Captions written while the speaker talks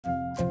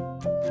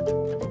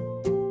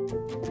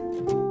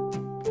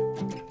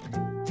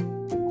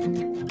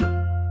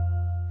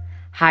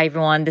Hi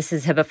everyone, this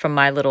is Hiba from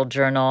My Little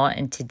Journal,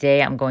 and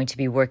today I'm going to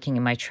be working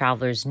in my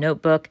traveler's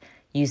notebook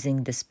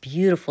using this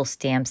beautiful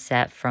stamp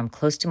set from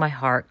Close to My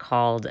Heart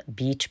called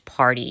Beach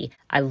Party.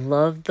 I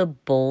love the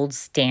bold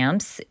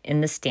stamps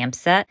in the stamp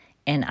set,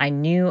 and I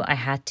knew I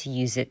had to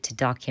use it to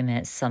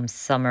document some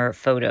summer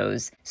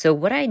photos. So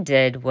what I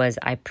did was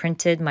I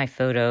printed my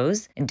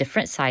photos in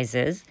different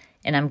sizes,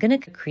 and I'm going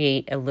to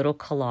create a little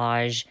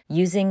collage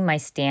using my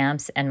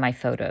stamps and my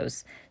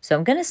photos. So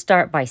I'm going to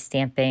start by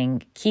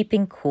stamping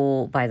Keeping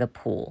Cool by the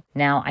Pool.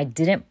 Now, I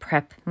didn't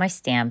prep my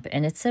stamp,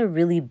 and it's a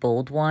really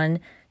bold one.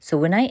 So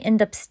when I end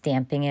up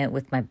stamping it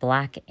with my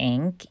black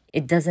ink,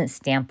 it doesn't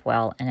stamp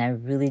well, and I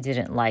really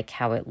didn't like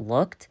how it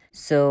looked.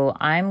 So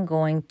I'm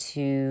going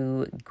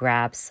to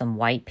grab some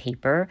white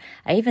paper.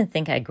 I even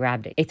think I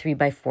grabbed a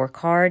 3x4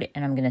 card,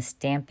 and I'm going to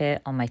stamp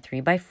it on my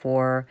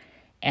 3x4,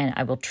 and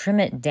I will trim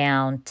it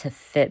down to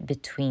fit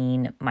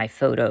between my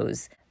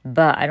photos.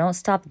 But I don't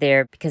stop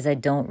there because I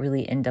don't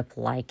really end up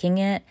liking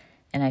it,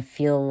 and I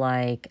feel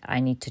like I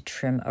need to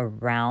trim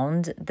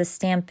around the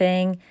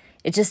stamping.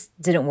 It just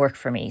didn't work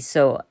for me,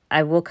 so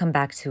I will come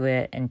back to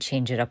it and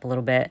change it up a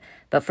little bit.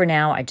 But for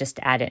now, I just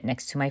add it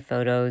next to my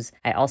photos.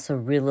 I also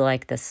really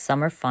like the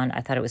Summer Fun. I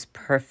thought it was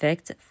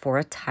perfect for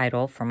a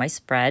title for my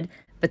spread.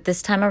 But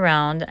this time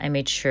around, I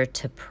made sure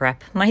to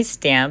prep my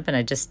stamp, and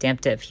I just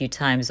stamped it a few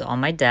times on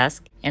my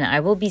desk. And I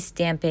will be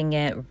stamping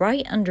it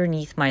right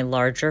underneath my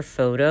larger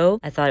photo.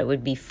 I thought it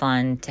would be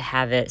fun to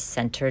have it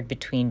centered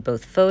between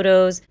both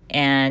photos,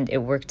 and it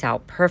worked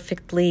out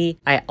perfectly.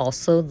 I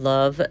also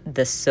love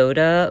the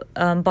soda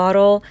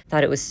bottle.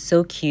 Thought it was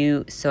so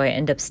cute, so I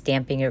end up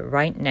stamping it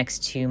right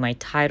next to my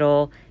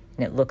title,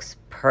 and it looks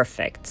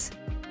perfect.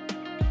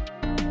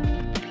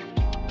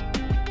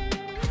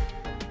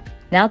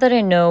 Now that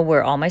I know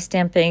where all my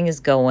stamping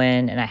is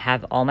going and I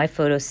have all my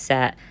photos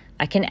set,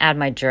 I can add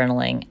my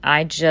journaling.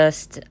 I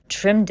just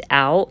trimmed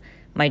out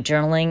my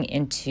journaling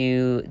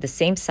into the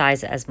same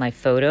size as my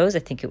photos. I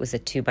think it was a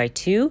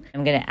 2x2.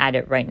 I'm gonna add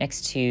it right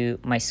next to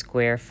my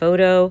square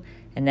photo,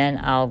 and then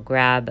I'll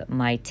grab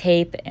my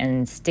tape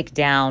and stick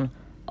down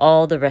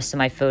all the rest of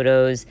my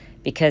photos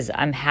because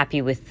I'm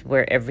happy with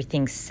where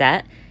everything's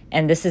set.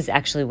 And this is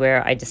actually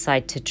where I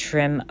decide to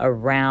trim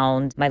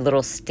around my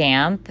little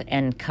stamp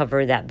and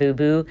cover that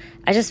boo-boo.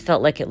 I just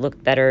felt like it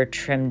looked better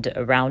trimmed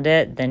around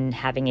it than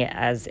having it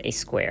as a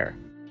square.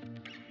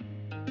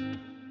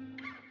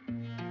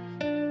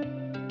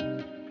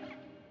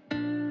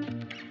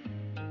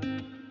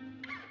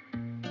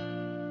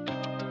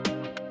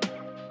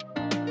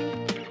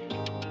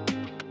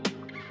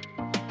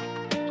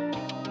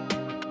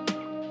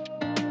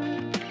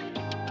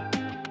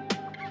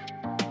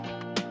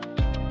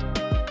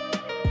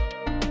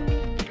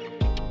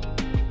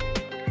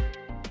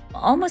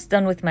 Almost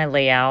done with my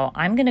layout.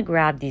 I'm gonna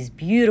grab these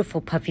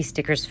beautiful puffy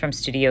stickers from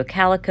Studio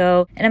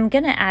Calico, and I'm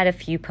gonna add a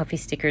few puffy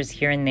stickers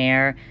here and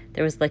there.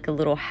 There was like a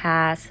little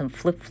hat, some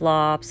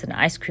flip-flops, an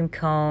ice cream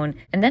cone,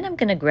 and then I'm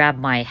gonna grab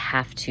my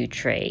have-to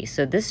tray.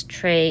 So this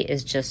tray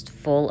is just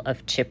full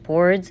of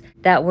chipboards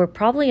that were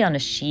probably on a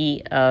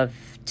sheet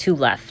of 2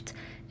 left.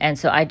 And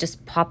so I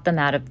just pop them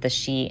out of the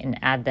sheet and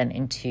add them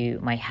into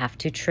my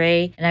have-to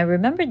tray. And I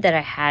remembered that I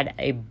had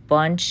a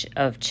bunch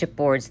of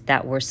chipboards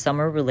that were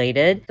summer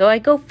related. So I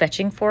go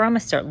fetching for them. I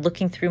start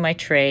looking through my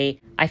tray.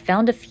 I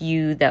found a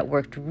few that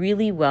worked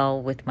really well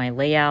with my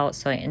layout.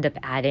 So I end up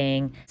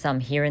adding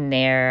some here and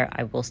there.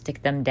 I will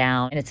stick them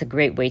down. And it's a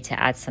great way to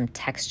add some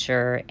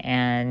texture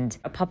and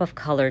a pop of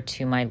color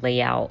to my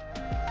layout.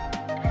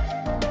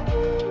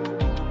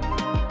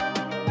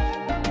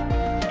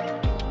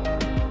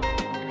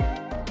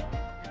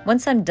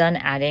 Once I'm done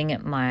adding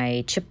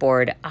my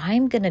chipboard,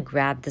 I'm gonna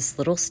grab this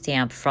little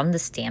stamp from the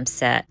stamp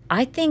set.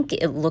 I think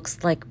it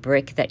looks like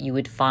brick that you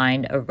would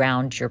find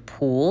around your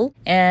pool,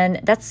 and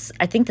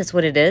I think that's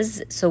what it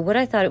is. So what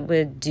I thought it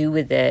would do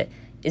with it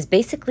is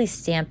basically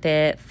stamp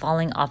it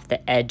falling off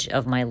the edge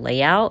of my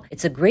layout.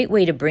 It's a great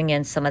way to bring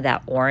in some of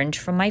that orange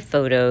from my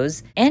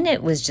photos, and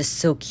it was just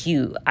so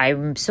cute.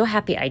 I'm so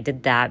happy I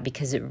did that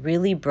because it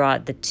really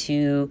brought the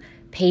two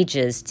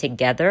pages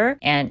together,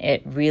 and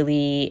it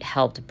really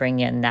helped bring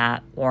in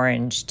that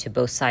orange to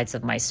both sides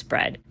of my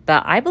spread.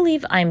 But I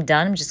believe I'm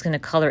done. I'm just going to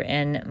color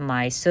in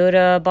my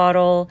soda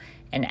bottle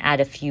and add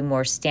a few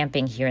more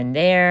stamping here and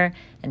there,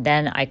 and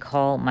then I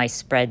call my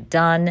spread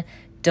done.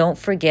 Don't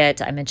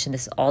forget, I mention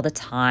this all the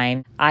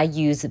time, I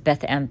use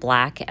Beth M.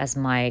 Black as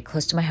my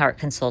Close to My Heart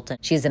consultant.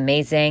 She's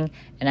amazing,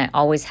 and I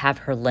always have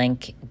her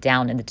link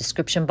down in the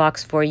description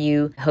box for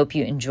you. I hope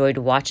you enjoyed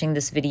watching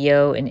this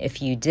video, and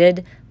if you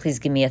did, please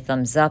give me a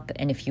thumbs up.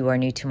 And if you are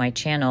new to my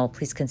channel,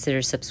 please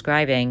consider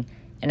subscribing,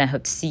 and I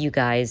hope to see you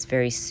guys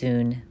very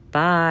soon.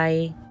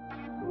 Bye!